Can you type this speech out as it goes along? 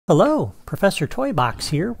Hello, Professor Toybox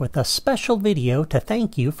here with a special video to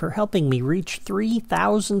thank you for helping me reach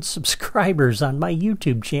 3,000 subscribers on my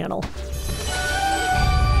YouTube channel.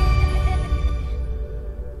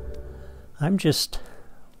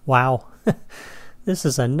 Wow. This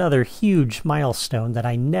is another huge milestone that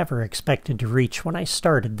I never expected to reach when I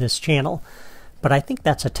started this channel. But I think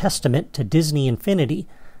that's a testament to Disney Infinity.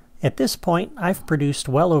 At this point, I've produced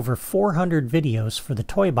well over 400 videos for the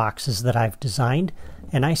toy boxes that I've designed,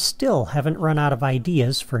 and I still haven't run out of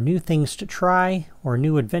ideas for new things to try or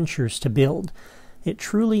new adventures to build. It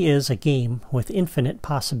truly is a game with infinite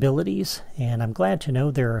possibilities, and I'm glad to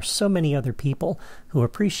know there are so many other people who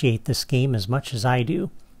appreciate this game as much as I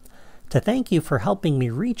do. To thank you for helping me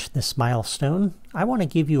reach this milestone, I want to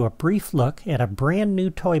give you a brief look at a brand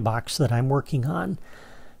new toy box that I'm working on.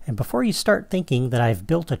 And before you start thinking that I've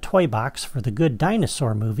built a toy box for the Good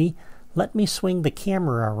Dinosaur movie, let me swing the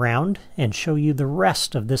camera around and show you the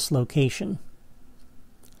rest of this location.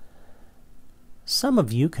 Some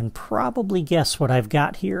of you can probably guess what I've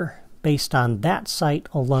got here based on that site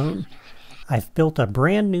alone. I've built a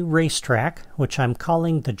brand new racetrack, which I'm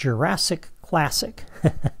calling the Jurassic Classic.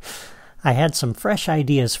 I had some fresh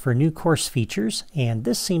ideas for new course features, and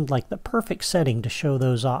this seemed like the perfect setting to show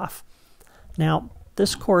those off. Now,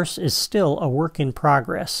 this course is still a work in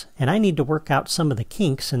progress, and I need to work out some of the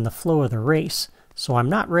kinks in the flow of the race, so I'm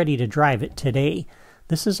not ready to drive it today.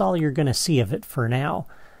 This is all you're going to see of it for now.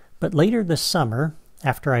 But later this summer,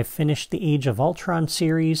 after I've finished the Age of Ultron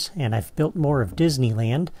series and I've built more of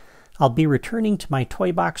Disneyland, I'll be returning to my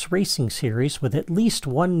Toy Box Racing series with at least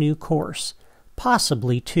one new course,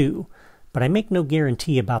 possibly two. But I make no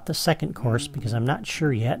guarantee about the second course because I'm not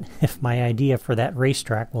sure yet if my idea for that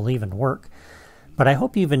racetrack will even work. But I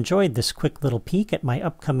hope you've enjoyed this quick little peek at my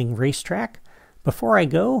upcoming racetrack. Before I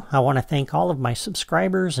go, I want to thank all of my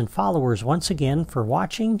subscribers and followers once again for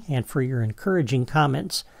watching and for your encouraging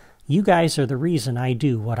comments. You guys are the reason I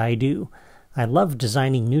do what I do. I love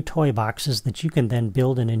designing new toy boxes that you can then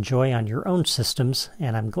build and enjoy on your own systems,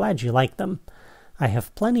 and I'm glad you like them. I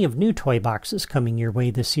have plenty of new toy boxes coming your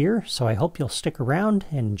way this year, so I hope you'll stick around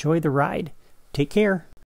and enjoy the ride. Take care.